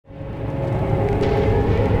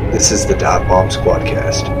This is the Dive Bomb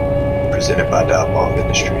Squadcast, presented by Dive Bomb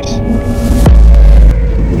Industries.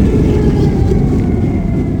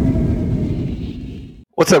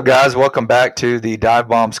 What's up, guys? Welcome back to the Dive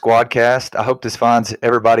Bomb Squadcast. I hope this finds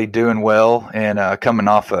everybody doing well and coming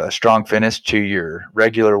off a strong finish to your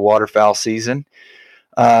regular waterfowl season.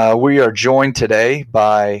 We are joined today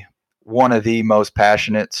by one of the most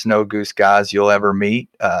passionate snow goose guys you'll ever meet.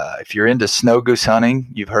 If you're into snow goose hunting,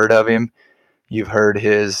 you've heard of him. You've heard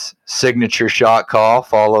his signature shot call,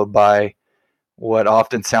 followed by what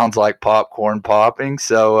often sounds like popcorn popping.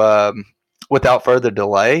 So without further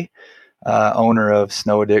delay, owner of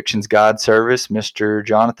Snow Addictions Guide Service, Mr.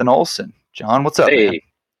 Jonathan Olson. John, what's up, man?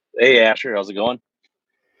 Hey, Asher. How's it going?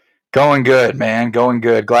 Going good, man. Going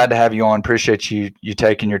good. Glad to have you on. Appreciate you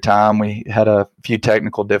taking your time. We had a few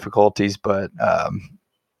technical difficulties, but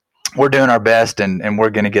we're doing our best, and we're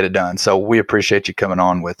going to get it done. So we appreciate you coming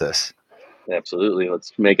on with us. Absolutely.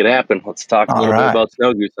 Let's make it happen. Let's talk a little bit about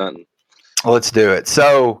snow goose hunting. Let's do it.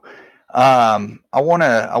 So I want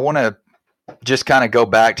to just kind of go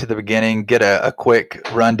back to the beginning, get a quick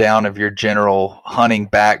rundown of your general hunting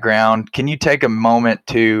background. Can you take a moment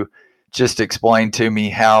to just explain to me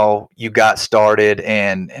how you got started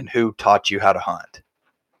and who taught you how to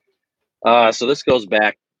hunt? So this goes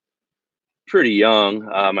back pretty young.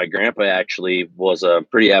 My grandpa actually was a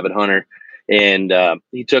pretty avid hunter, and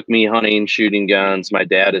he took me hunting, shooting guns. My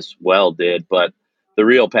dad as well did, but the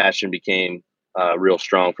real passion became real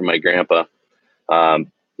strong for my grandpa.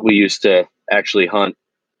 We used to actually hunt.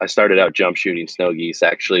 I started out jump shooting snow geese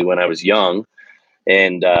actually when I was young,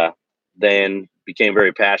 and then became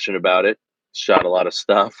very passionate about it. Shot a lot of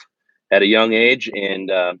stuff at a young age,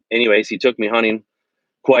 and anyways, he took me hunting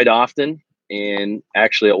quite often. And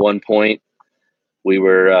actually, at one point, we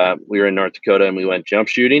were in North Dakota and we went jump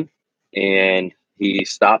shooting, and he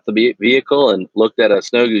stopped the vehicle and looked at a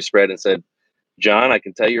snow goose spread and said, "John, I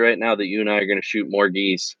can tell you right now that you and I are going to shoot more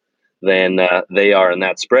geese than they are in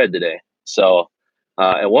that spread today." So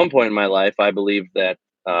at one point in my life, I believed that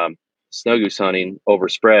snow goose hunting over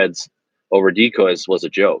spreads, over decoys was a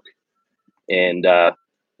joke. And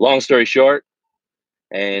long story short,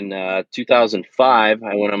 in 2005,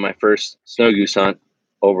 I went on my first snow goose hunt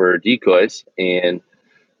over decoys, and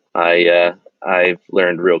I've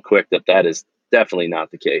learned real quick that is definitely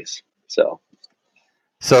not the case. So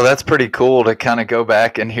that's pretty cool to kind of go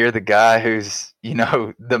back and hear the guy who's,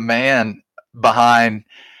 the man behind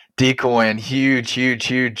decoying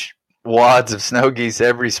huge wads of snow geese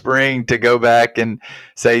every spring, to go back and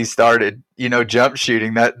say he started, jump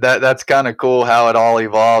shooting. That's kind of cool how it all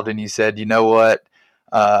evolved. And you said, you know what?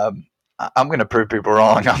 I'm going to prove people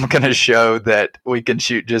wrong. I'm going to show that we can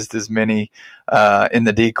shoot just as many in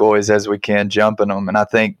the decoys as we can jumping them. And I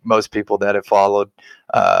think most people that have followed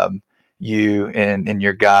you and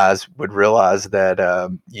your guys would realize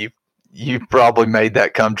that you probably made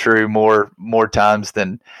that come true more times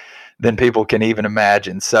than people can even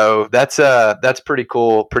imagine. So that's pretty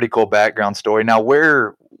cool background story. Now,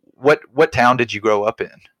 what town did you grow up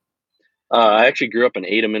in? I actually grew up in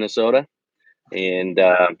Ada, Minnesota, and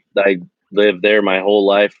I lived there my whole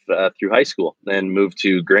life through high school, then moved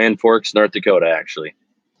to Grand Forks, North Dakota, actually.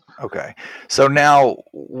 Okay. So now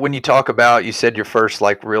when you talk about, you said your first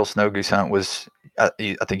real snow goose hunt was, I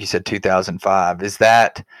think you said 2005. Is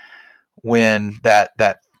that when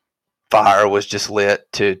that fire was just lit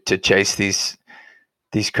to chase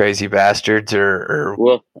these crazy bastards, or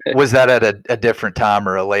was that at a different time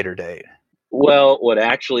or a later date? Well, what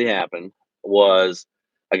actually happened was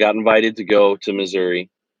I got invited to go to Missouri,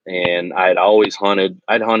 and I'd always hunted.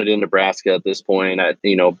 I'd hunted in Nebraska at this point,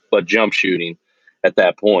 but jump shooting at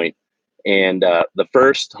that point. And the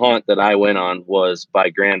first hunt that I went on was by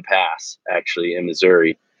Grand Pass, actually in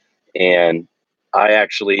Missouri. And I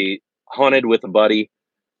actually hunted with a buddy,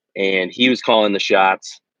 and he was calling the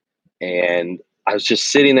shots. And I was just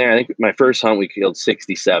sitting there. I think my first hunt, we killed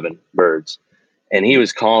 67 birds, and he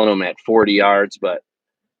was calling them at 40 yards. But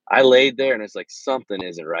I laid there and it's like, something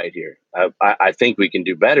isn't right here. I think we can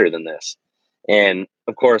do better than this. And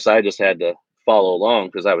of course, I just had to follow along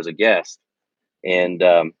because I was a guest. And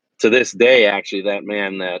to this day, actually, that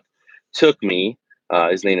man that took me,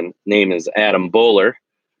 his name is Adam Bowler.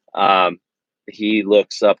 He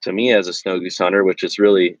looks up to me as a snow goose hunter, which is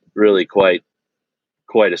really, really quite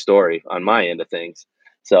a story on my end of things.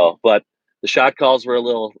 So, but the shot calls were a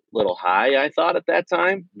little high, I thought, at that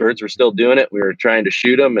time. Birds were still doing it. We were trying to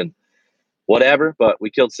shoot them and whatever, but we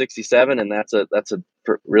killed 67, and that's a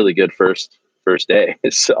really good first day.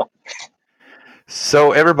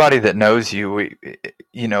 So everybody that knows you,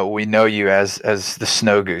 we know you as the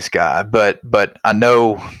snow goose guy, but I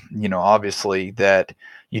know, obviously that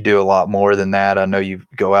you do a lot more than that. I know you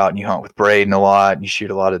go out and you hunt with Braden a lot, and you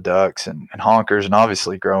shoot a lot of ducks and honkers, and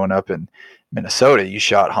obviously growing up in Minnesota, you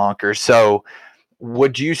shot honkers. So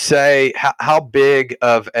would you say how big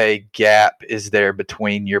of a gap is there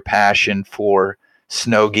between your passion for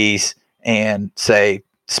snow geese and say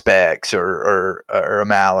specs or a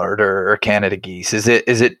mallard or Canada geese? Is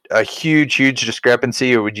it a huge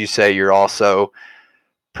discrepancy, or would you say you're also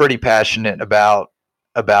pretty passionate about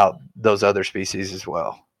those other species as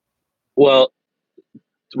well? Well,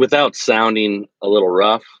 without sounding a little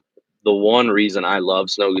rough, the one reason I love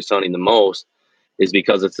snow goose hunting the most is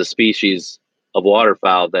because it's the species of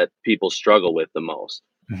waterfowl that people struggle with the most.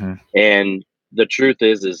 Mm-hmm. And the truth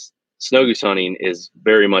is snow goose hunting is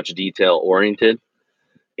very much detail oriented,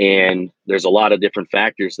 and there's a lot of different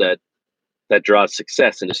factors that draw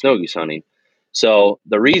success into snow goose hunting. So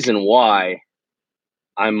the reason why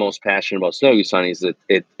I'm most passionate about snow goose hunting is that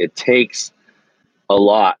it takes a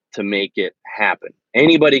lot to make it happen.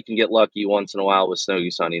 Anybody can get lucky once in a while with snow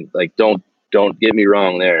goose hunting. Like don't get me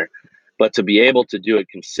wrong there, but to be able to do it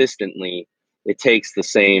consistently, it takes the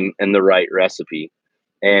same and the right recipe.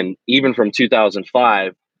 And even from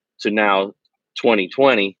 2005 to now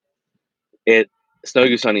 2020, it snow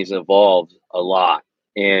goose hunting has evolved a lot,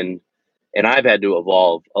 and I've had to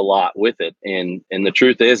evolve a lot with it. And the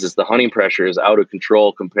truth is the hunting pressure is out of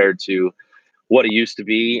control compared to what it used to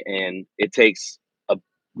be, and it takes a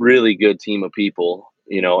really good team of people,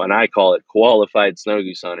 and I call it qualified snow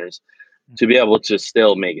goose hunters, to be able to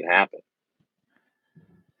still make it happen.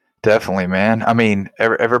 Definitely, man. I mean,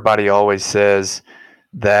 everybody always says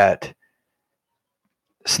that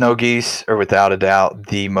snow geese are without a doubt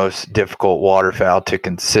the most difficult waterfowl to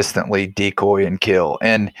consistently decoy and kill.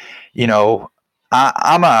 And,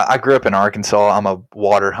 I grew up in Arkansas. I'm a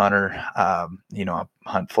water hunter. I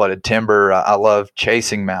hunt flooded timber. I love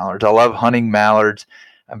chasing mallards. I love hunting mallards.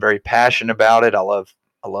 I'm very passionate about it. I love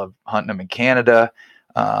hunting them in Canada.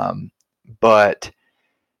 But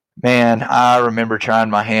man, I remember trying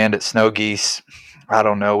my hand at snow geese. I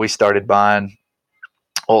don't know. We started buying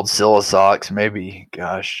old Silasocks, maybe,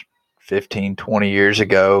 gosh, 15, 20 years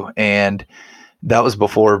ago. And that was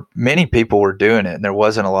before many people were doing it and there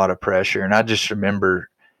wasn't a lot of pressure. And I just remember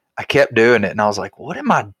I kept doing it and I was like, what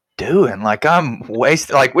am I doing? Like I'm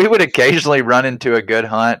wasting, like we would occasionally run into a good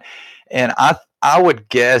hunt. And I would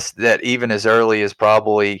guess that even as early as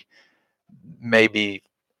probably maybe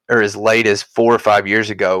or as late as 4 or 5 years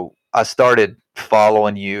ago, I started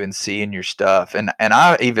following you and seeing your stuff. And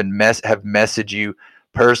I even have messaged you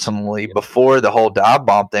personally before the whole dive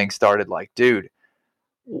bomb thing started. Like, dude,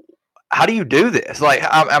 how do you do this? Like,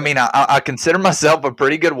 I mean, I consider myself a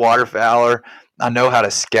pretty good waterfowler. I know how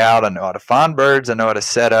to scout. I know how to find birds. I know how to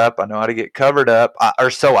set up. I know how to get covered up,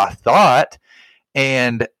 or so I thought.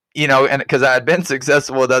 And, and because I had been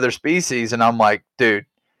successful with other species, and I'm like, dude,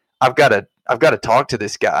 I've got to talk to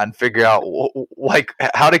this guy and figure out like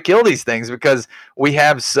how to kill these things, because we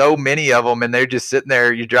have so many of them and they're just sitting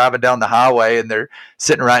there. You're driving down the highway and they're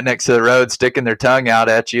sitting right next to the road, sticking their tongue out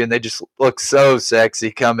at you, and they just look so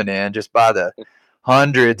sexy coming in just by the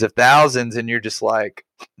hundreds of thousands. And you're just like,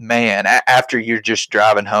 man, after you're just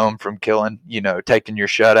driving home from killing, taking your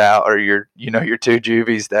shutout or your two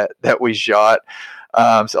juvies that we shot. So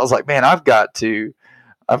I was like, man, I've got to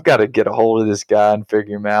get a hold of this guy and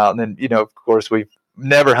figure him out. And then, of course, we've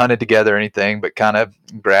never hunted together or anything, but kind of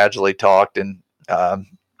gradually talked. And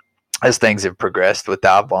as things have progressed with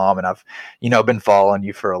Dive Bomb, and I've, been following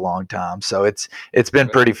you for a long time. So it's been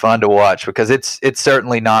pretty fun to watch, because it's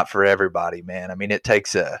certainly not for everybody, man. I mean, it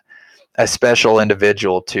takes a special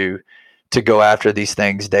individual to go after these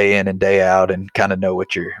things day in and day out and kind of know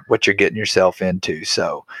what you're getting yourself into.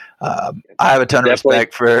 So I have a ton of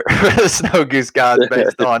respect for the snow goose guys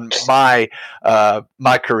based on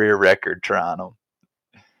my career record trying them.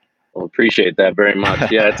 Well, appreciate that very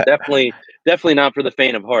much. Yeah, it's definitely not for the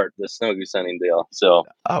faint of heart, the snow goose hunting deal. So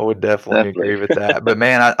I would definitely agree with that. But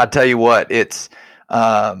man, I tell you what, it's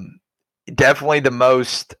definitely the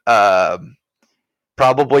most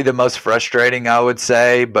probably the most frustrating, I would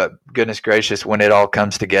say, but goodness gracious, when it all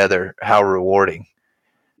comes together, how rewarding.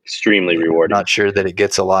 Extremely rewarding. I'm not sure that it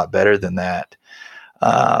gets a lot better than that.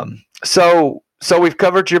 So we've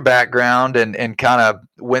covered your background and kind of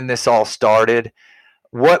when this all started.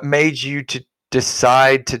 What made you to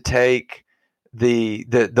decide to take the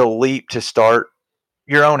leap to start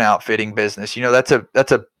your own outfitting business? That's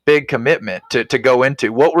a big commitment to go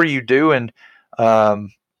into. What were you doing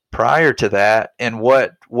prior to that, and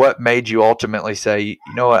what made you ultimately say, you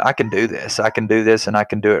know what, I can do this, and I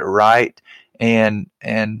can do it right, and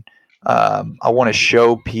I want to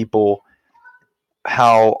show people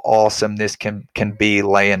how awesome this can be,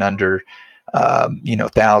 laying under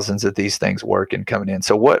thousands of these things working, coming in.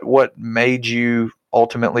 So what made you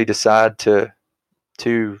ultimately decide to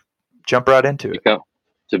jump right into it?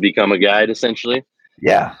 Become a guide, essentially.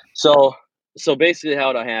 Yeah. So basically,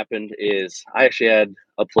 how it happened is I actually had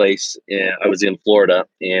a place. I was in Florida,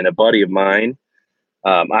 and a buddy of mine.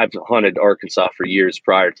 I've hunted Arkansas for years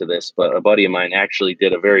prior to this, but a buddy of mine actually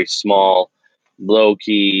did a very small, low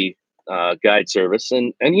key guide service,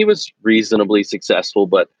 and he was reasonably successful.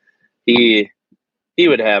 But he he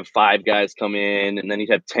would have 5 guys come in, and then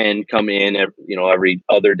he'd have 10 come in every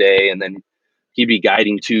other day, and then he'd be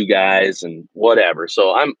guiding 2 guys and whatever.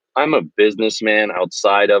 So I'm a businessman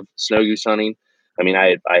outside of snow goose hunting. I mean,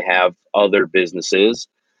 I have other businesses.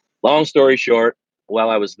 Long story short, while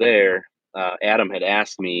I was there, Adam had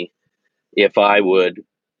asked me if I would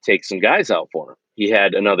take some guys out for him. He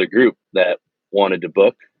had another group that wanted to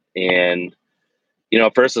book, and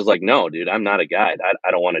at first I was like, no, dude, I'm not a guide. I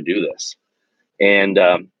don't want to do this. And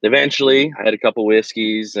eventually, I had a couple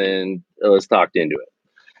whiskeys, and I was talked into it.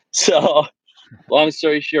 So, long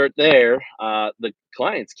story short, the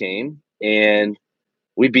clients came, and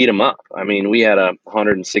we beat them up. I mean, we had a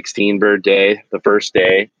 116 bird day the first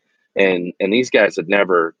day, and these guys had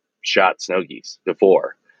never shot snow geese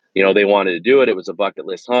before. They wanted to do it. It was a bucket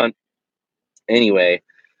list hunt. Anyway,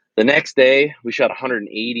 the next day we shot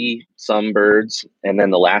 180 some birds, and then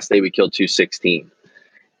the last day we killed 216.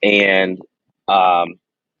 And um,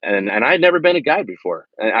 and I'd never been a guide before.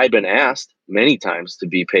 And I'd been asked many times to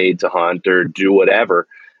be paid to hunt or do whatever,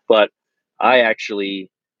 but I actually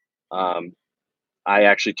um, I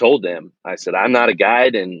actually told them, I said, I'm not a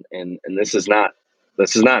guide, and this is not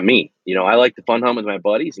me. I like to fun hunt with my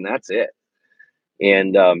buddies, and that's it.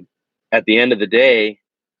 And at the end of the day,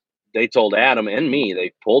 they told Adam and me,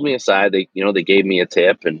 they pulled me aside. They gave me a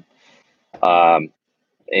tip, um,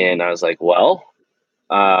 and I was like, well,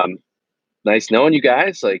 um, nice knowing you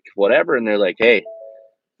guys, like whatever. And they're like, hey,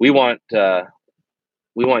 we want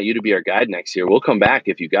you to be our guide next year. We'll come back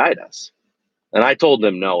if you guide us. And I told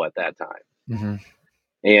them no at that time. Mm-hmm.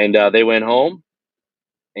 And they went home,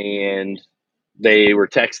 and they were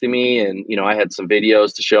texting me, and I had some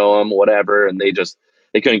videos to show them, whatever, and they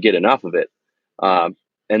couldn't get enough of it.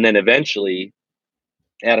 And then eventually,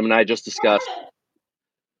 Adam and I just discussed,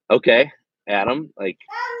 okay, Adam, like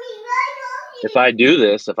if I do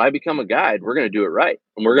this, if I become a guide, we're going to do it right,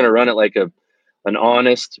 and we're going to run it like an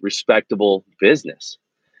honest, respectable business.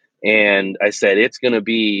 And I said it's going to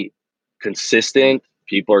be consistent.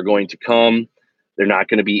 People are going to come. They're not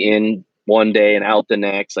going to be in one day and out the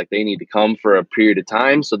next. Like, they need to come for a period of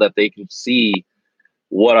time so that they can see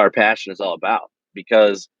what our passion is all about.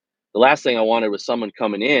 Because the last thing I wanted was someone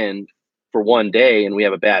coming in for one day and we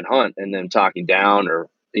have a bad hunt and then talking down or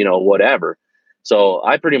whatever. So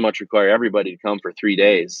I pretty much require everybody to come for 3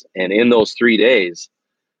 days. And in those 3 days,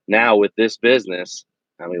 now with this business,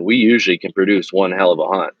 I mean, we usually can produce one hell of a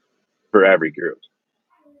hunt for every group.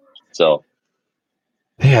 So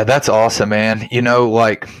Yeah, that's awesome, man.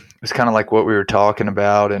 Like, it's kind of like what we were talking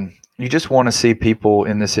about, and you just want to see people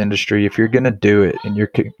in this industry, if you're going to do it and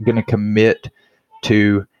you're going to commit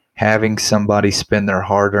to having somebody spend their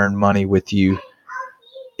hard-earned money with you,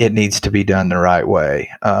 it needs to be done the right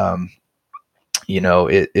way.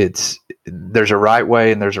 It's there's a right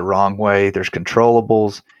way and there's a wrong way. There's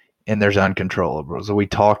controllables and there's uncontrollables. We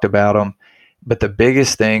talked about them, but the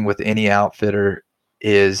biggest thing with any outfitter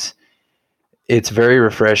is it's very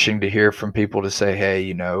refreshing to hear from people to say,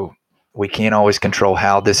 hey, we can't always control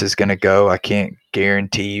how this is going to go. I can't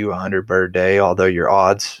guarantee you a 100 bird day, although your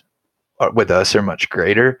odds with us are much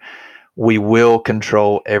greater. We will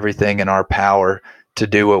control everything in our power to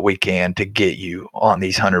do what we can to get you on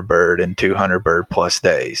these 100 bird and 200 bird plus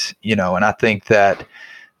days. And I think that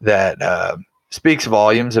speaks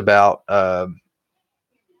volumes about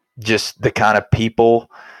just the kind of people,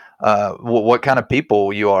 what kind of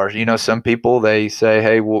people you are. Some people, they say,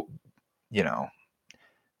 hey, well,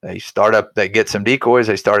 they get some decoys,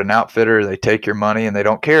 they start an outfitter, they take your money, and they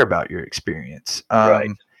don't care about your experience. Right.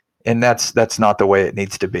 And that's not the way it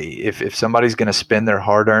needs to be. If somebody's going to spend their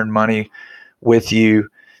hard-earned money with you,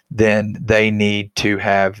 then they need to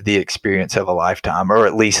have the experience of a lifetime, or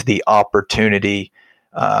at least the opportunity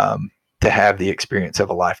to have the experience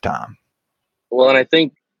of a lifetime. Well, and I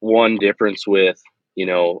think one difference with,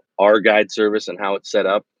 our guide service and how it's set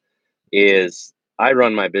up is I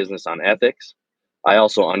run my business on ethics. I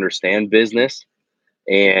also understand business.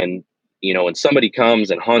 And when somebody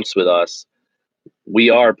comes and hunts with us, we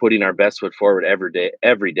are putting our best foot forward every day.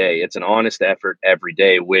 Every day, it's an honest effort every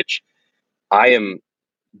day, which I am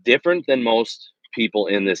different than most people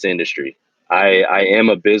in this industry. I am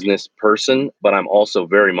a business person, but I'm also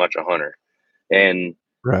very much a hunter, and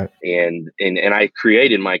Right. and I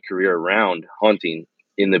created my career around hunting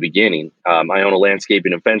in the beginning. I own a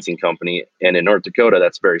landscaping and fencing company, and in North Dakota,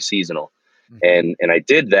 that's very seasonal, and I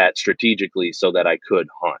did that strategically so that I could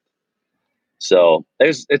hunt. So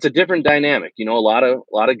it's a different dynamic. A lot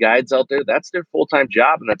of guides out there, that's their full time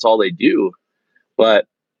job, and that's all they do. But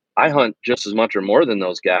I hunt just as much or more than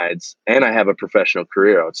those guides, and I have a professional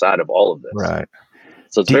career outside of all of this. Right.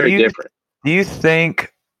 So it's Do very you different. do you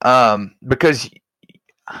think because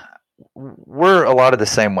we're a lot of the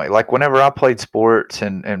same way. Like whenever I played sports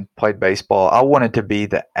and played baseball, I wanted to be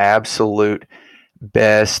the absolute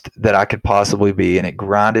best that I could possibly be, and it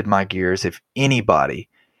grinded my gears. If anybody,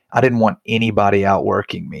 I didn't want anybody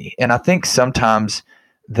outworking me. And I think sometimes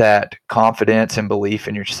that confidence and belief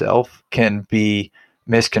in yourself can be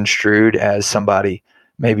misconstrued as somebody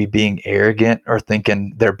maybe being arrogant or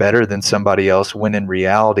thinking they're better than somebody else, when in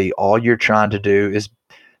reality all you're trying to do is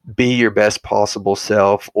be your best possible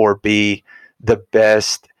self, or be the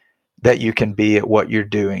best that you can be at what you're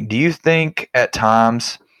doing. Do you think at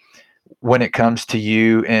times when it comes to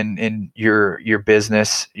you and in your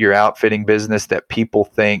business, your outfitting business, that people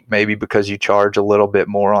think maybe because you charge a little bit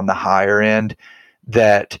more on the higher end,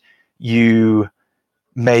 that you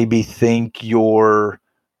maybe think you're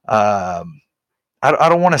I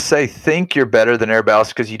don't want to say think you're better than everybody else,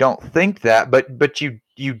 because you don't think that, but you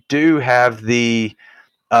do have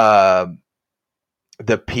uh,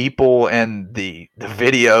 the people and the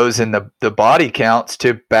videos and the body counts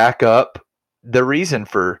to back up the reason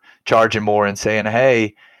for charging more and saying,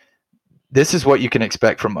 hey, this is what you can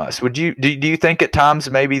expect from us. Do you think at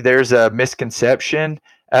times maybe there's a misconception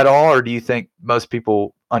at all, or do you think most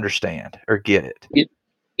people understand or get it? You,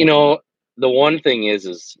 you know, the one thing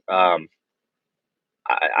is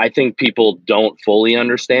I think people don't fully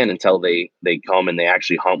understand until they come and they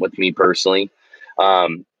actually hunt with me personally.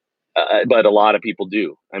 Um, but a lot of people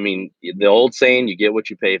do. I mean, the old saying, "You get what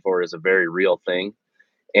you pay for," is a very real thing.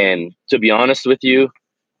 And to be honest with you,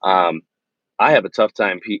 um, I have a tough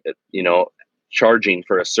time, charging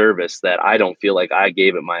for a service that I don't feel like I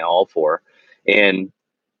gave it my all for. And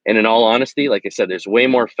and in all honesty, like I said, there's way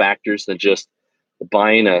more factors than just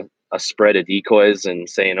buying a spread of decoys and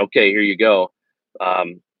saying, "Okay, here you go.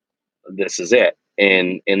 Um, this is it."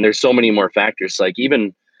 And there's so many more factors. Like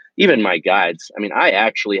even my guides. I mean, I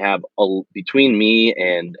actually have between me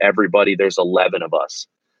and everybody, there's 11 of us.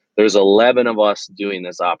 There's 11 of us doing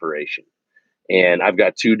this operation, and I've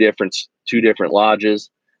got two different lodges.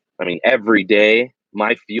 I mean, every day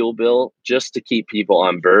my fuel bill just to keep people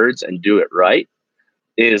on birds and do it right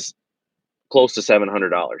is close to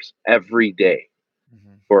 $700 every day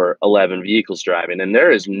Mm-hmm. for 11 vehicles driving. And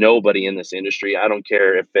there is nobody in this industry. I don't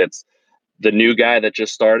care if it's the new guy that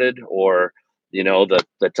just started or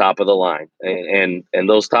the top of the line, and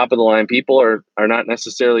those top of the line people are not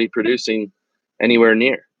necessarily producing anywhere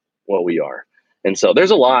near what we are. And so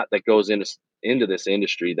there's a lot that goes into this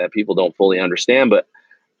industry that people don't fully understand, but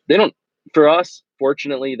they don't. For us,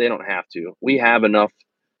 fortunately, they don't have to. We have enough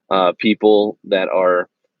people that are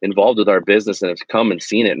involved with our business and have come and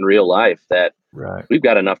seen it in real life that Right. we've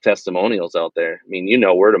got enough testimonials out there. I mean,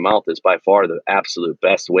 word of mouth is by far the absolute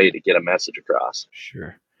best way to get a message across.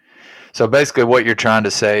 Sure. So basically, what you're trying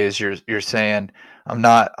to say is you're saying I'm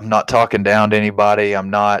not talking down to anybody. I'm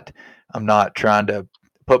not trying to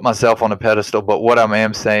put myself on a pedestal. But what I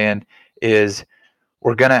am saying is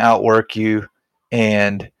we're going to outwork you,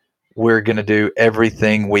 and we're going to do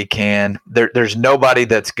everything we can. There's nobody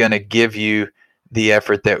that's going to give you the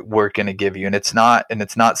effort that we're going to give you, and it's not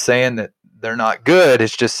saying that they're not good.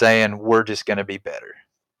 It's just saying we're just going to be better.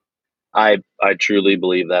 I truly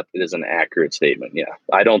believe that is an accurate statement. Yeah.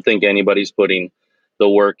 I don't think anybody's putting the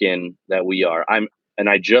work in that we are. And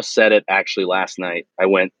I just said it actually last night. I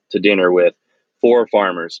went to dinner with 4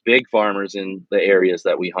 farmers, big farmers in the areas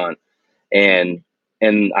that we hunt. And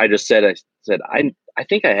I just said, I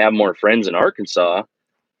think I have more friends in Arkansas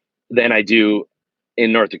than I do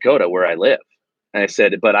in North Dakota where I live. And I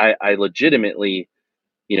said, but I legitimately,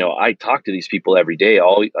 I talk to these people every day.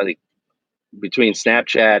 I think between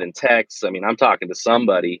Snapchat and texts, I mean, I'm talking to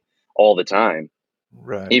somebody all the time,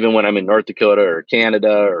 Right. even when I'm in North Dakota or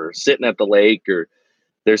Canada or sitting at the lake, or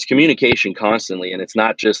there's communication constantly. And it's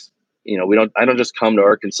not just, I don't just come to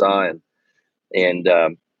Arkansas and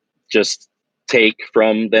just take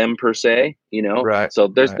from them per se. Right. So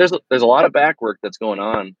there's, Right. there's, there's a lot of back work that's going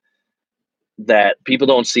on that people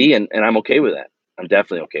don't see, and I'm okay with that. I'm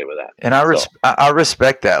definitely okay with that. And So I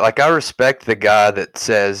respect that. Like I respect the guy that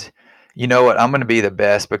says, you know what, I'm going to be the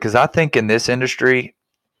best, because I think in this industry,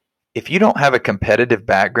 if you don't have a competitive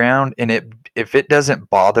background and if it doesn't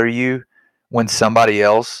bother you when somebody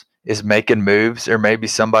else is making moves, or maybe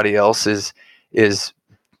somebody else is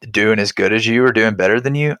doing as good as you or doing better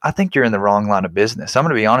than you, I think you're in the wrong line of business. I'm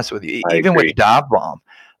going to be honest with you. I Even with agree. Dive Bomb,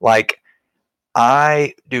 like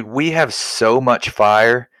dude, we have so much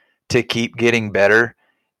fire to keep getting better,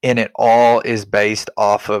 and it all is based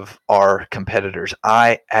off of our competitors.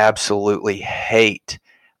 I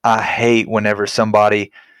hate whenever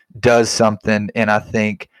somebody does something and I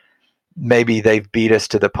think maybe they've beat us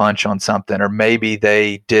to the punch on something, or maybe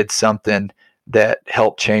they did something that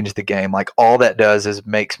helped change the game. Like all that does is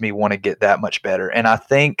makes me want to get that much better. And I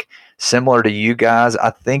think similar to you guys, I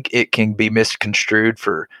think it can be misconstrued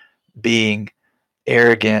for being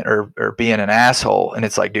arrogant or being an asshole. And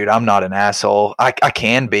it's like, dude, I'm not an asshole. I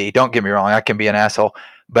can be, don't get me wrong, I can be an asshole,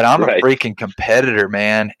 but I'm a Right. freaking competitor,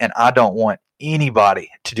 man. And I don't want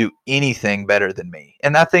anybody to do anything better than me.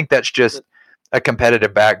 And I think that's just a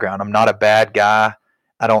competitive background. I'm not a bad guy.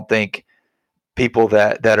 I don't think people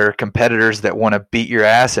that are competitors that want to beat your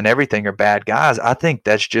ass and everything are bad guys. I think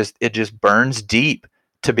that's just, it just burns deep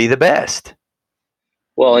to be the best.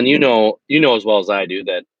 Well, and you know as well as I do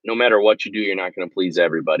that no matter what you do, you're not going to please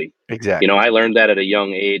everybody. You know, Exactly. I learned that at a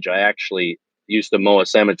young age. I actually used to mow a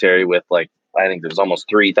cemetery with like I think there's almost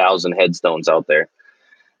 3,000 headstones out there,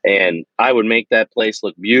 and I would make that place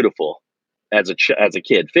look beautiful as a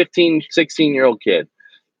kid, 15, 16-year-old kid,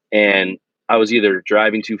 and I was either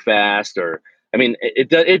driving too fast or I mean, it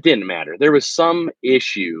didn't matter. There was some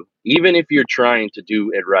issue, even if you're trying to do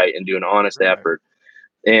it right and do an honest Right. effort.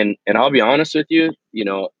 And I'll be honest with you, you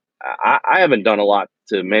know, I haven't done a lot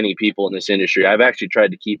to many people in this industry. I've actually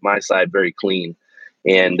tried to keep my side very clean,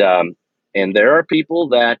 and there are people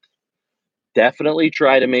that definitely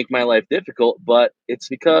try to make my life difficult, but it's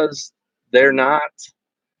because they're not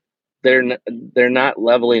they're not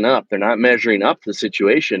leveling up. They're not measuring up to the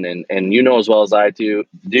situation, and you know as well as I do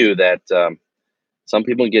that some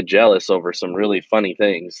people get jealous over some really funny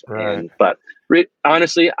things. Right. And but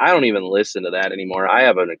honestly, I don't even listen to that anymore. I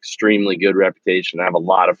have an extremely good reputation. I have a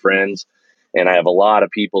lot of friends, and I have a lot of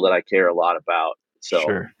people that I care a lot about. So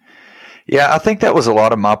Sure. Yeah, I think that was a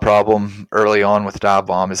lot of my problem early on with Dive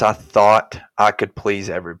Bomb is I thought I could please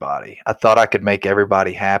everybody. I thought I could make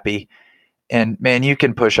everybody happy. And man, you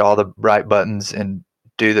can push all the right buttons and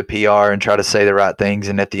do the PR and try to say the right things.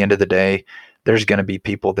 And at the end of the day, there's going to be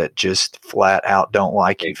people that just flat out don't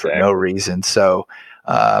like you for no exactly, reason. So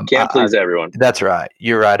can't please everyone. that's right.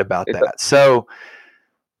 You're right about It, that. So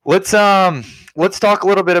let's let's talk a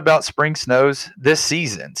little bit about spring snows this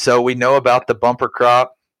season. So we know about the bumper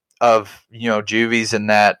crop of juvies and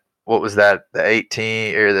that. What was that? The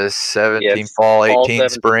 18 or the yeah, 17 it's fall, fall 18 17,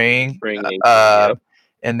 spring. spring 18. Uh, Yep.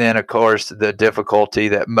 and then of course the difficulty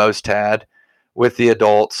that most had with the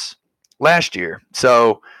adults last year.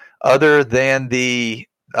 So other than the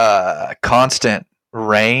constant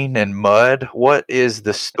rain and mud, what is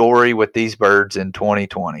the story with these birds in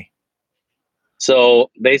 2020?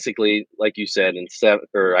 So basically, like you said, in seven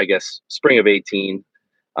or I guess spring of 18,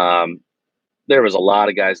 um, there was a lot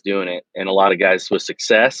of guys doing it and a lot of guys with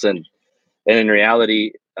success. And in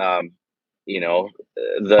reality, you know,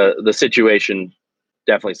 the situation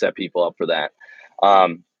definitely set people up for that.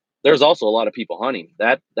 Um, there's also a lot of people hunting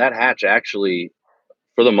that hatch. Actually,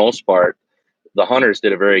 for the most part, the hunters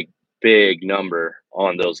did a very big number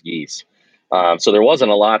on those geese. So there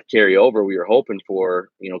wasn't a lot carry over. We were hoping for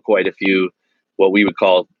quite a few what we would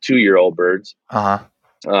call 2-year-old birds. Uh-huh.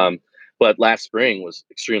 Um, but last spring was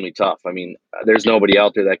extremely tough. I mean, there's nobody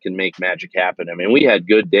out there that can make magic happen. I mean, we had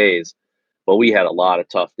good days, but we had a lot of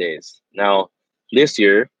tough days. Now, this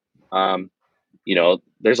year, um,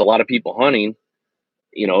 there's a lot of people hunting.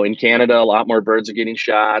 In Canada, a lot more birds are getting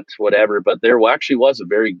shot, whatever. But there actually was a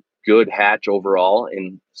very good hatch overall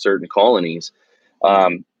in certain colonies.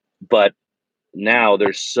 But now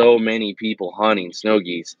there's so many people hunting snow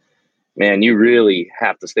geese. Man, you really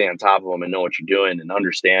have to stay on top of them and know what you're doing and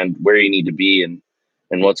understand where you need to be and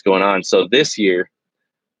what's going on. So this year,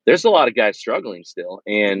 there's a lot of guys struggling still,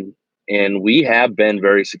 and we have been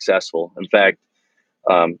very successful. In fact,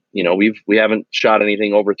 we haven't shot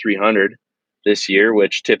anything over 300 this year,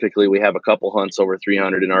 which typically we have a couple hunts over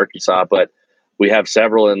 300 in Arkansas, but we have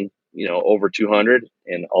several in over 200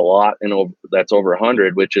 and a lot in over that's over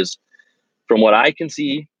 100, which is from what I can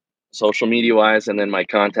see, social media wise, and then my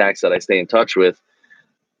contacts that I stay in touch with.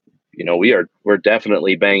 We're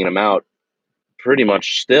definitely banging them out pretty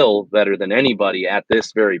much still better than anybody at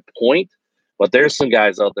this very point. But there's some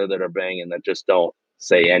guys out there that are banging that just don't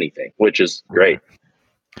say anything, which is great.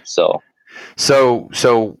 So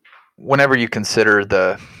whenever you consider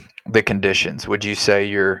the conditions, would you say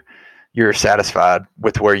you're satisfied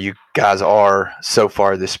with where you guys are so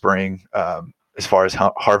far this spring, as far as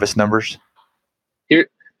harvest numbers? here,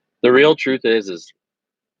 the real truth is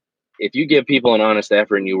if you give people an honest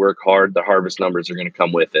effort and you work hard, the harvest numbers are going to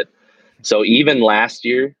come with it. So even last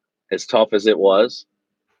year, as tough as it was,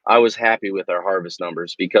 I was happy with our harvest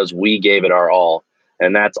numbers because we gave it our all.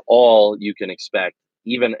 And that's all you can expect,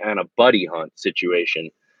 even on a buddy hunt situation.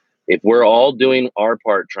 If we're all doing our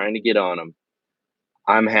part trying to get on them,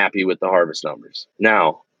 I'm happy with the harvest numbers.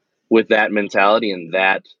 Now, with that mentality and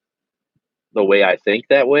that the way I think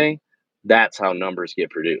that way, that's how numbers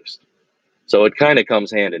get produced. So it kind of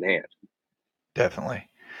comes hand in hand. Definitely.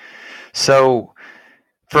 So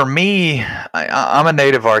for me, I'm a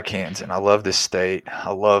native Arkansan. I love this state.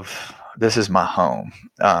 This is my home.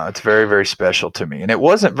 It's very, very special to me. And it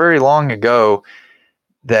wasn't very long ago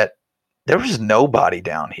that there was nobody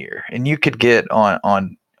down here, and you could get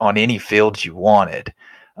on any fields you wanted.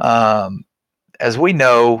 As we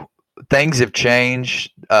know, things have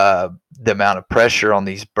changed. The amount of pressure on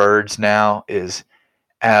these birds now is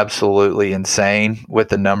absolutely insane with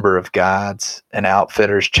the number of guides and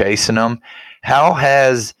outfitters chasing them. How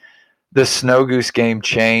has the snow goose game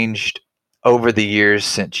changed over the years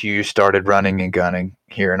since you started running and gunning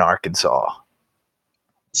here in Arkansas?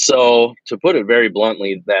 So to put it very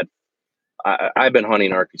bluntly, that I've been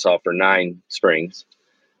hunting Arkansas for 9 springs.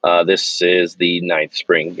 This is the 9th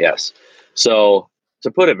spring, yes. So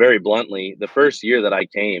to put it very bluntly, the first year that I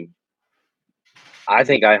came, I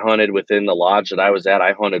think I hunted within the lodge that I was at.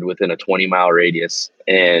 I hunted within a 20-mile radius,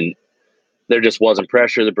 and there just wasn't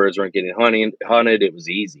pressure. The birds weren't getting hunted. It was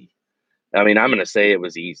easy. I mean, I'm going to say it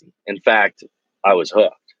was easy. In fact, I was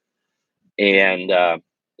hooked. And,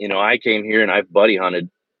 I came here and I've buddy hunted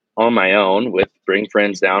on my own with bring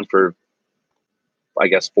friends down for, I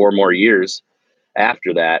guess, 4 more years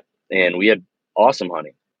after that. And we had awesome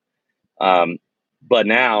hunting. But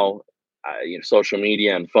now, social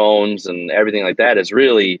media and phones and everything like that has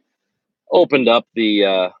really opened up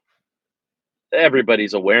the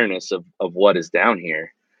everybody's awareness of what is down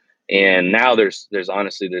here. And now there's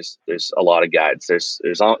honestly there's a lot of guides.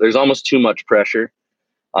 There's almost too much pressure,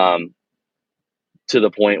 to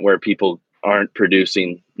the point where people aren't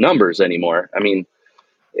producing numbers anymore. I mean,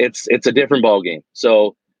 it's a different ball game.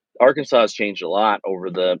 So Arkansas has changed a lot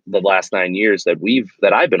over the last 9 years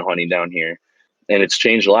that I've been hunting down here, and it's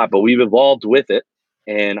changed a lot. But we've evolved with it,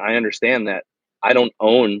 and I understand that I don't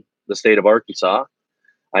own the state of Arkansas.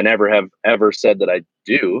 I never have ever said that I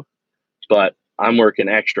do, but I'm working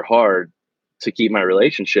extra hard to keep my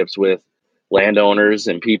relationships with landowners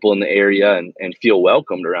and people in the area and feel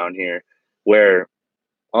welcomed around here, where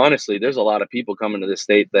honestly, there's a lot of people coming to this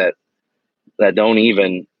state that don't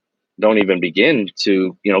even begin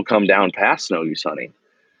to, come down past snow goose hunting,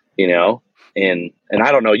 and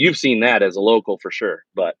I don't know, you've seen that as a local for sure,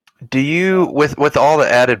 but do you, with all the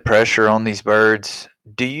added pressure on these birds,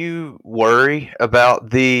 do you worry about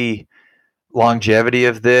the longevity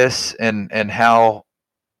of this and how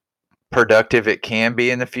productive it can be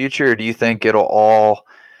in the future? Or do you think it'll all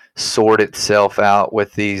sort itself out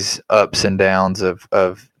with these ups and downs of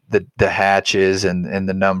the hatches and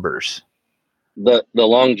the numbers? The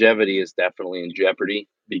longevity is definitely in jeopardy,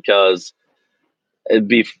 because it'd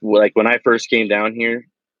be like when I first came down here,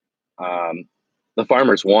 the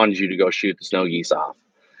farmers wanted you to go shoot the snow geese off,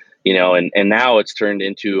 and now it's turned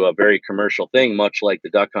into a very commercial thing, much like the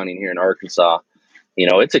duck hunting here in Arkansas.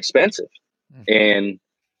 It's expensive, and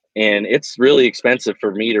it's really expensive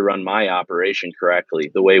for me to run my operation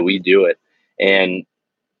correctly the way we do it, and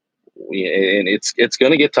it's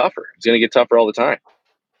going to get tougher. It's going to get tougher all the time.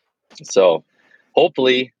 So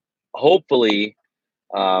hopefully,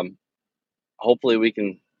 um, hopefully we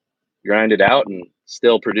can grind it out and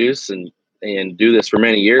still produce and do this for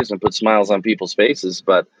many years and put smiles on people's faces.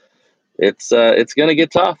 But it's going to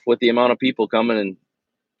get tough with the amount of people coming and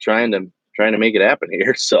trying to make it happen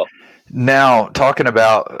here. So now, talking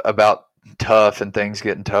about tough and things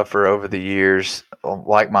getting tougher over the years,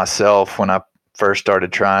 like myself, when I first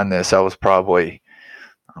started trying this, I was probably,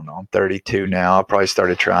 I don't know, I'm 32 now. I probably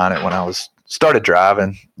started trying it when I started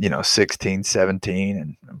driving, 16, 17,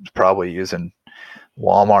 and I was probably using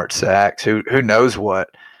Walmart sacks, who knows what.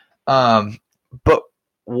 But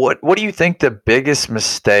what do you think the biggest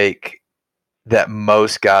mistake that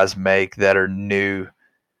most guys make that are new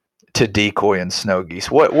to decoy and snow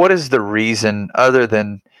geese? What is the reason, other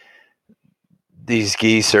than these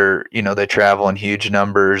geese are, they travel in huge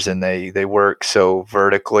numbers and they work so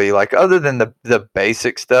vertically. Like, other than the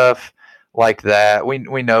basic stuff like that, we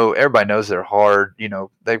know, everybody knows they're hard.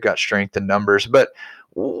 They've got strength in numbers. But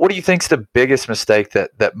what do you think's the biggest mistake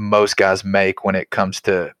that most guys make when it comes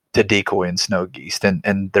to decoying snow geese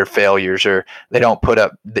and their failures, or they don't put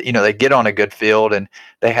up, they get on a good field and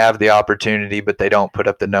they have the opportunity, but they don't put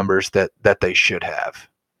up the numbers that they should have?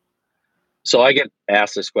 So I get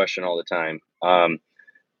asked this question all the time.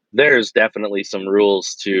 There's definitely some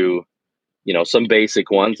rules to, some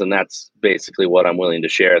basic ones, and that's basically what I'm willing to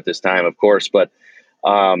share at this time, of course. But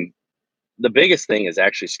the biggest thing is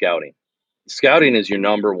actually scouting. Scouting is your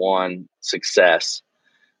number one success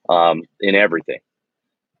in everything,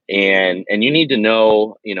 and you need to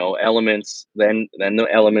know, elements. Then the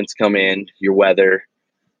elements come in. Your weather,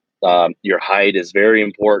 your height is very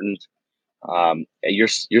important.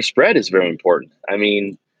 Your spread is very important. I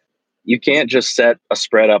mean, you can't just set a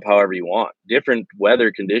spread up however you want. Different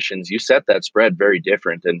weather conditions, you set that spread very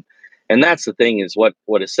different, and that's the thing, is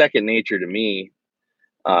what is second nature to me,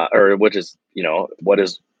 or which is what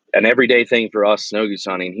is an everyday thing for us snow goose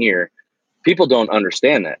hunting here. People don't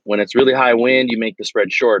understand that when it's really high wind, you make the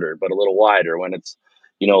spread shorter but a little wider. When it's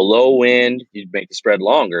low wind, you make the spread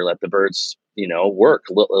longer. Let the birds work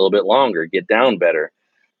a little bit longer, get down better.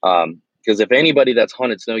 Because if anybody that's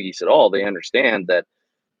hunted snow geese at all, they understand that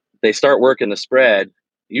they start working the spread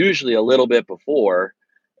usually a little bit before,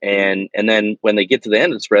 and then when they get to the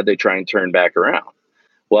end of the spread, they try and turn back around.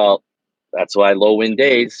 Well, that's why low wind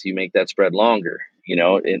days, you make that spread longer.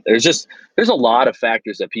 There's a lot of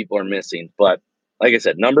factors that people are missing. But like I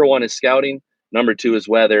said, number one is scouting. Number two is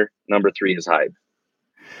weather. Number three is height.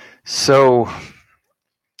 So,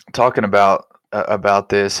 talking about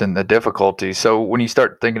this and the difficulty. So when you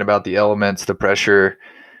start thinking about the elements, the pressure,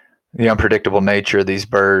 the unpredictable nature of these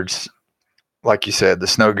birds, like you said, the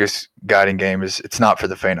snow goose guiding game it's not for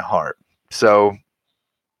the faint of heart. So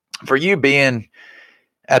for you being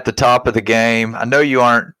at the top of the game, I know you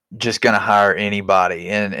aren't just going to hire anybody,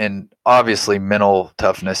 and obviously mental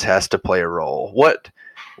toughness has to play a role. What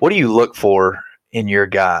do you look for in your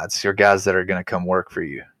guys that are going to come work for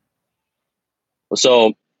you?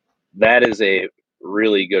 So that is a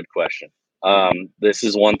really good question. This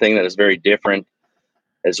is one thing that is very different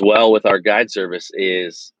as well with our guide service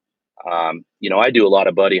is, I do a lot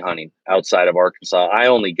of buddy hunting outside of Arkansas. I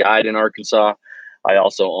only guide in Arkansas. I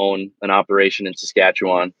also own an operation in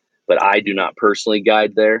Saskatchewan, but I do not personally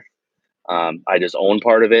guide there. I just own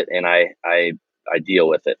part of it, and I deal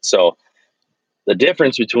with it. So the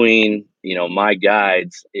difference between, my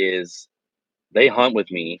guides is they hunt with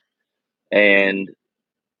me and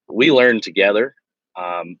we learn together.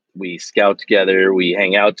 We scout together, we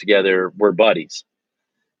hang out together, we're buddies.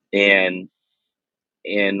 And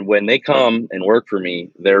when they come and work for me,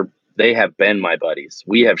 they have been my buddies.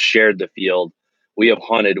 We have shared the field. We have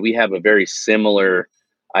hunted. We have a very similar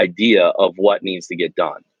idea of what needs to get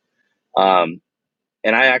done. And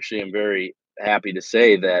I actually am very happy to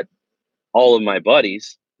say that all of my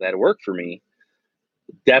buddies that work for me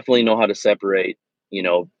definitely know how to separate,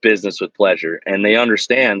 business with pleasure. And they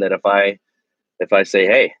understand that if I say,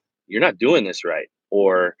 hey, you're not doing this right,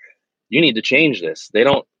 or you need to change this, they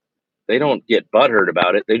don't get butthurt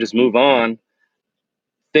about it. They just move on,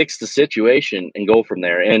 fix the situation, and go from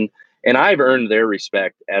there. And I've earned their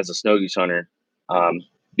respect as a snow goose hunter,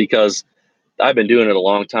 because I've been doing it a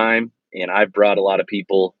long time, and I've brought a lot of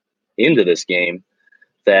people into this game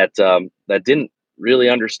that didn't really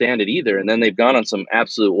understand it either. And then they've gone on some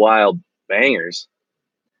absolute wild bangers,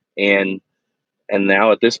 and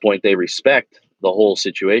now at this point they respect the whole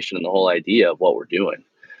situation and the whole idea of what we're doing.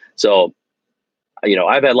 So,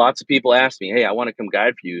 I've had lots of people ask me, hey, I want to come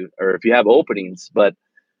guide for you, or if you have openings. But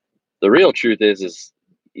the real truth is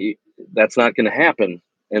that's not going to happen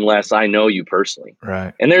unless I know you personally.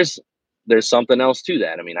 Right. And there's something else to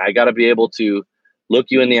that. I mean, I got to be able to look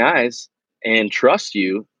you in the eyes and trust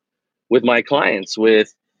you with my clients,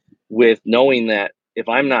 with knowing that if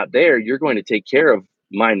I'm not there, you're going to take care of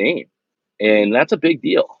my name. And that's a big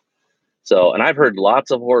deal. So, and I've heard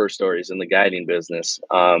lots of horror stories in the guiding business,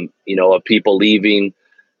 of people leaving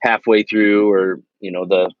halfway through, or,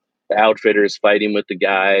 the outfitter is fighting with the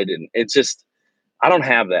guide. And it's just, I don't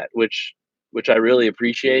have that, which I really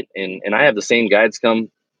appreciate. And I have the same guides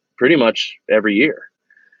come pretty much every year.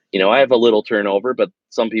 I have a little turnover, but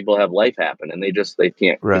some people have life happen and they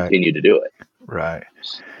can't continue to do it. Right.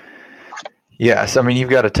 Yes. I mean,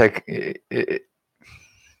 you've got to take it,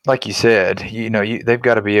 like you said, they've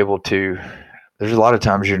got to be able to, there's a lot of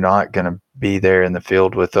times you're not going to be there in the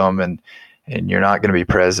field with them, and you're not going to be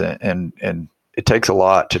present. And it takes a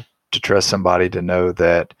lot to trust somebody to know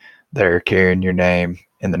that they're carrying your name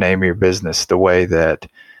in the name of your business the way that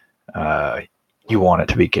you want it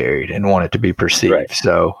to be carried and want it to be perceived. Right.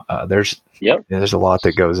 So there's a lot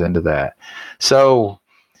that goes into that. So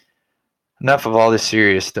enough of all this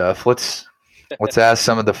serious stuff. Let's ask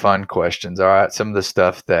some of the fun questions. All right, some of the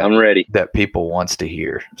stuff that I'm ready. that people wants to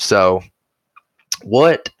hear. So,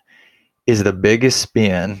 what is the biggest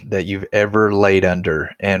spin that you've ever laid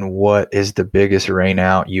under, and what is the biggest rain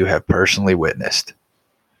out you have personally witnessed?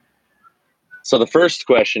 So the first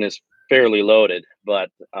question is fairly loaded, but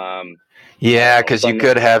yeah, because you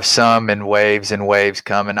could have some in waves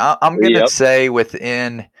coming. I'm going to say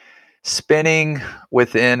spinning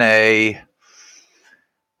within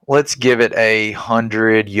let's give it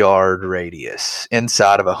 100-yard radius,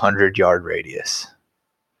 inside of 100-yard radius,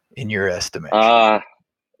 in your estimation.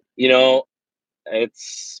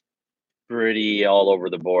 It's pretty all over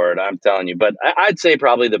the board, I'm telling you. But I'd say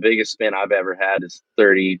probably the biggest spin I've ever had is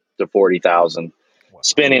 30 to 40,000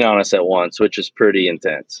 spinning on us at once, which is pretty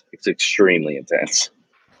intense. It's extremely intense.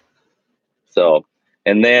 So,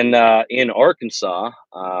 and then in Arkansas,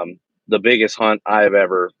 the biggest hunt I've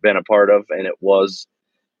ever been a part of, and it was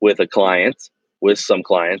with some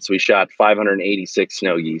clients, we shot 586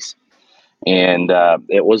 snow geese, and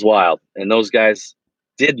it was wild. And those guys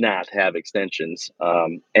did not have extensions,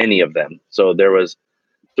 any of them. So there was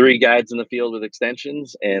 3 guides in the field with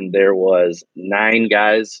extensions, and there was 9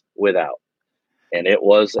 guys without. And it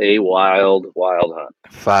was a wild, wild hunt.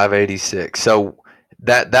 586. So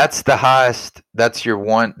that's the highest. That's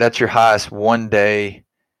your highest one day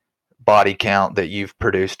body count that you've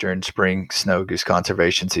produced during spring snow goose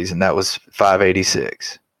conservation season. That was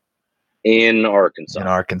 586 in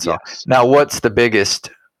Arkansas. Yes. Now, what's the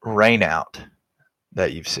biggest rain out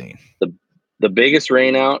that you've seen? The biggest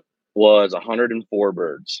rain out was 104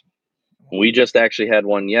 birds. We just actually had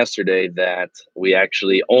one yesterday that we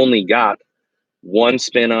actually only got 1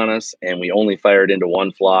 spin on us, and we only fired into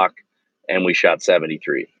 1 flock, and we shot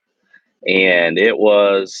 73. And it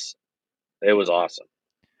was awesome.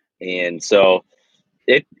 And so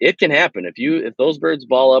it can happen if those birds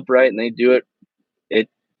ball up right and they do it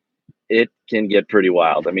can get pretty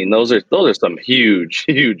wild. I mean, those are some huge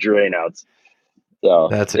rainouts. So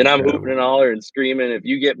that's and I'm hooping and hollering and screaming. If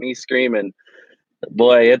you get me screaming,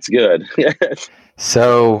 boy, it's good.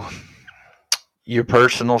 So your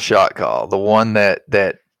personal shot call, the one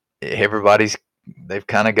that everybody's they've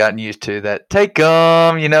kind of gotten used to, that take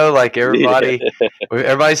them, like everybody's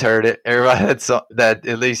heard it. Everybody that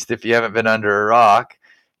at least if you haven't been under a rock,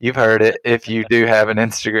 you've heard it. If you do have an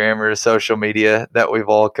Instagram or a social media that we've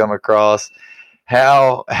all come across,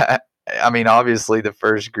 obviously the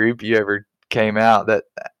first group you ever came out,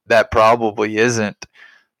 that probably isn't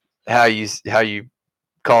how you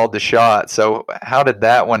called the shot. So how did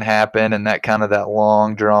that one happen? And that kind of that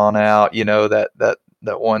long drawn out, that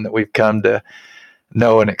one that we've come to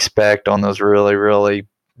know and expect on those really, really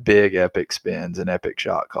big epic spins and epic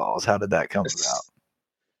shot calls. How did that come about?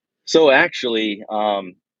 So actually,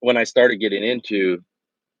 when I started getting into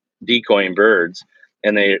decoying birds,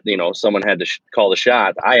 and someone had to call the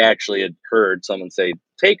shot, I actually had heard someone say,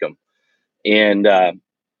 take them. And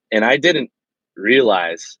I didn't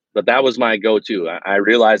realize, but that was my go-to. I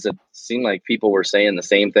realized it seemed like people were saying the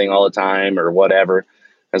same thing all the time or whatever.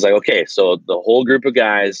 I was like, okay, so the whole group of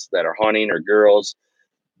guys that are hunting or girls,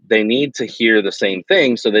 they need to hear the same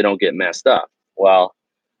thing so they don't get messed up. Well,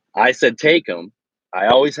 I said, take them. I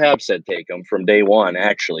always have said take them from day one,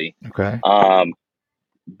 actually. Okay.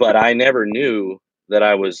 But I never knew that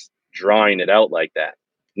I was drawing it out like that.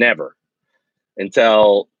 Never.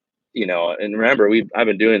 Until, and remember, I've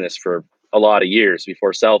been doing this for a lot of years,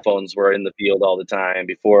 before cell phones were in the field all the time,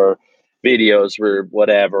 before videos were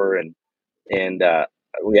whatever. And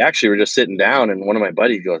we actually were just sitting down, and one of my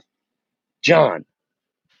buddies goes, John,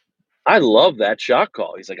 I love that shot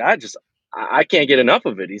call. He's like, I can't get enough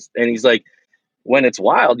of it. He's like, when it's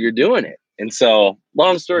wild, you're doing it. And so,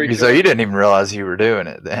 long story short, so you didn't even realize you were doing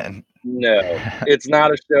it then? No, it's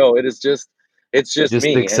not a show. It's just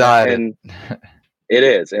me. Excited. And it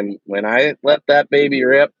is. And when I let that baby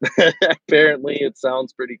rip, apparently it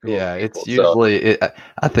sounds pretty cool. Yeah, it's usually,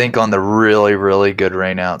 I think on the really, really good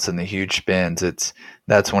rainouts and the huge spins,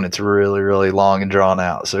 that's when it's really, really long and drawn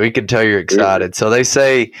out. So you can tell you're excited. So they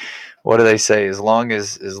say, what do they say? As long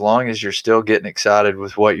as you're still getting excited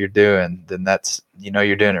with what you're doing, then that's,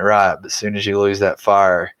 you're doing it right. But as soon as you lose that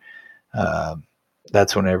fire,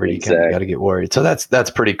 that's whenever you kind of got to get worried. So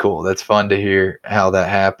that's pretty cool. That's fun to hear how that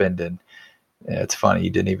happened. And it's funny,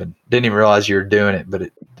 you didn't even realize you were doing it,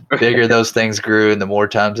 but the bigger those things grew and the more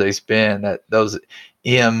times they spin, that those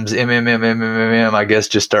M's, I guess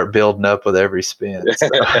just start building up with every spin. So.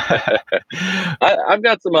 I've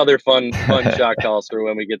got some other fun shot calls for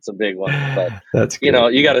when we get some big ones, but that's good. You know,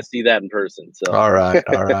 you got to see that in person. So all right.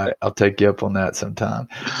 I'll take you up on that sometime.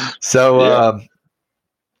 So yeah.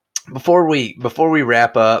 Before we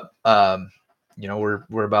wrap up, you know,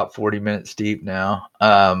 we're about 40 minutes deep now.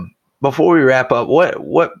 Before we wrap up,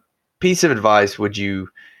 what piece of advice would you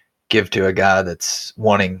give to a guy that's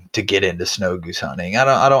wanting to get into snow goose hunting?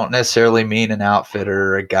 I don't necessarily mean an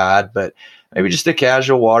outfitter or a guide, but maybe just a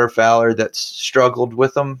casual waterfowler that's struggled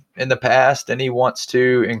with them in the past and he wants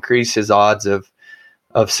to increase his odds of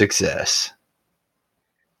success.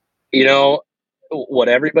 You know, what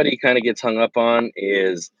everybody kind of gets hung up on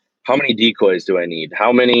is how many decoys do I need?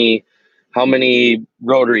 How many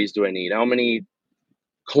rotaries do I need? How many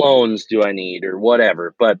clones do I need or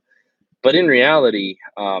whatever? But in reality,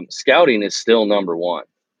 scouting is still number one.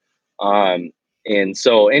 And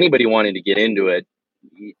so anybody wanting to get into it,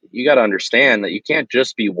 you got to understand that you can't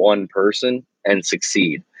just be one person and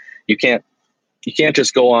succeed. You can't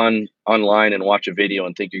just go online and watch a video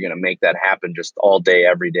and think you're going to make that happen just all day,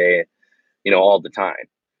 every day, you know, all the time.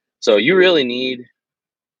 So you really need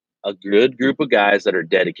a good group of guys that are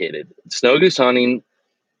dedicated. Snow goose hunting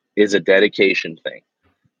is a dedication thing.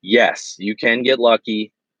 Yes, you can get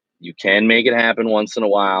lucky. You can make it happen once in a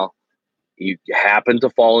while. You happen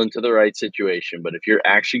to fall into the right situation, but if you're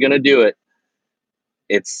actually going to do it,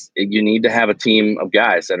 you need to have a team of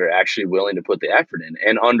guys that are actually willing to put the effort in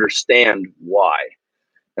and understand why.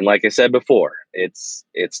 And like I said before, it's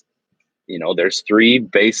you know, there's three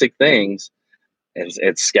basic things.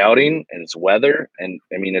 It's scouting and it's weather, and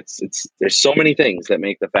I mean it's there's so many things that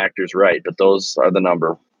make the factors right, but those are the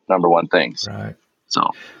number one things. Right. So,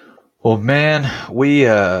 well, man, we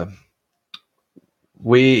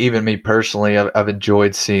even me personally, I've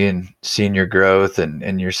enjoyed seeing your growth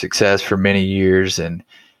and your success for many years, and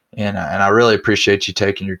I really appreciate you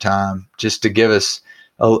taking your time just to give us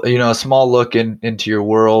a small look into your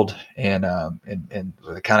world and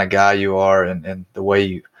the kind of guy you are and the way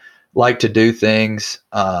you like to do things.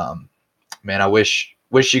 Man, I wish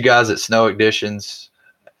you guys at Snow Addictions.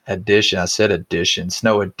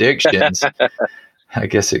 Snow Addictions. I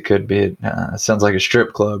guess it could be. It sounds like a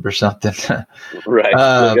strip club or something.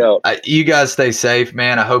 right. You guys stay safe,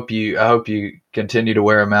 man. I hope you continue to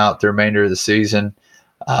wear them out the remainder of the season.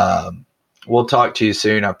 We'll talk to you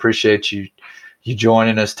soon. I appreciate you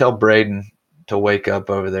joining us. Tell Braden to wake up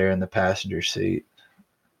over there in the passenger seat.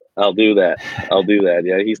 I'll do that.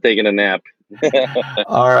 Yeah, he's taking a nap.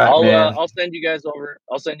 All right, man. I'll send you guys over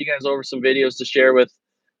some videos to share with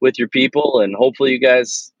your people, and hopefully you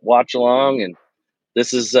guys watch along. And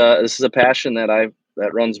this is a passion that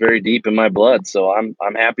runs very deep in my blood. So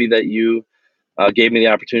I'm happy that you gave me the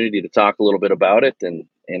opportunity to talk a little bit about it, and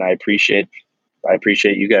I appreciate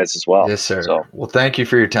you guys as well. Yes, sir. So, well, thank you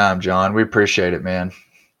for your time, John. We appreciate it, man.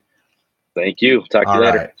 Thank you. Talk to you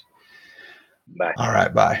later. Right. Bye. All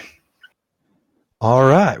right. Bye. All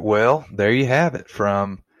right. Well, there you have it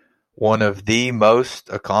from one of the most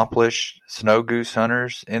accomplished snow goose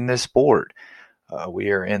hunters in this sport.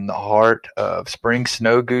 We are in the heart of spring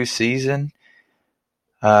snow goose season.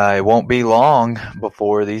 It won't be long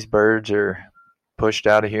before these birds are pushed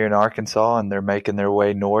out of here in Arkansas and they're making their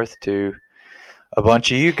way north to a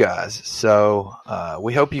bunch of you guys. So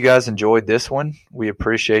we hope you guys enjoyed this one. We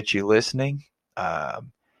appreciate you listening.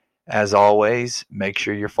 As always, make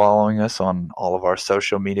sure you're following us on all of our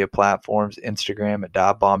social media platforms, Instagram at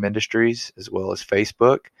Dive Bomb Industries, as well as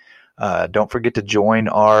Facebook. Don't forget to join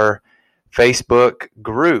our Facebook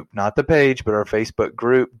group, not the page, but our Facebook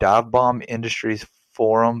group, Dive Bomb Industries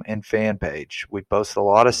forum and fan page. We post a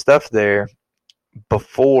lot of stuff there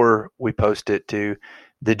before we post it to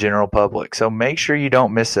the general public. So make sure you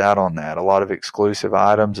don't miss out on that. A lot of exclusive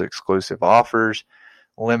items, exclusive offers,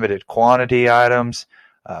 limited quantity items.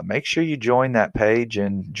 Make sure you join that page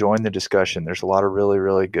and join the discussion. There's a lot of really,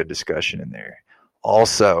 really good discussion in there.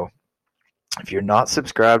 Also, if you're not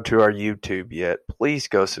subscribed to our YouTube yet, please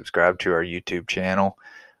go subscribe to our YouTube channel.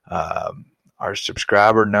 Our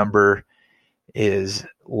subscriber number is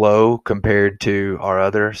low compared to our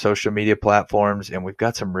other social media platforms, and we've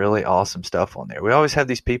got some really awesome stuff on there. We always have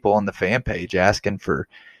these people on the fan page asking for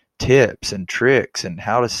tips and tricks and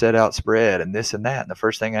how to set out spread and this and that. And the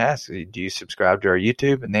first thing I ask is, do you subscribe to our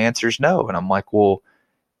YouTube? And the answer is no. And I'm like, well,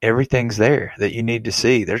 everything's there that you need to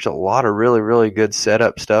see. There's a lot of really, really good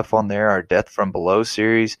setup stuff on there. Our Death from Below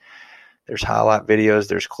series. There's highlight videos.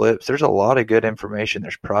 There's clips. There's a lot of good information.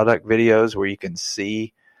 There's product videos where you can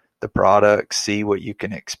see the products, see what you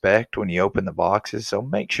can expect when you open the boxes. So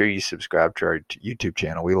make sure you subscribe to our YouTube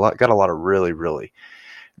channel. We got a lot of really, really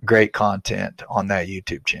great content on that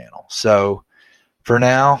YouTube channel. So for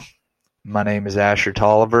now, my name is Asher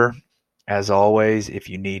Tolliver. As always, if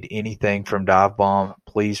you need anything from Dive Bomb,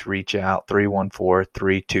 please reach out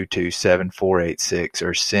 314-322-7486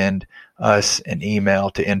 or send us an email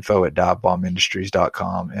to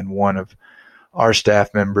info@divebombindustries.com, and one of our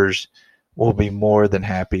staff members will be more than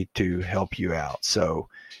happy to help you out. So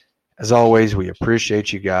as always, we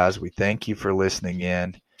appreciate you guys. We thank you for listening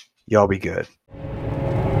in. Y'all be good.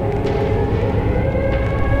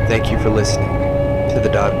 Thank you for listening to the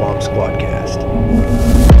Dive Bomb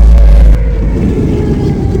Squadcast.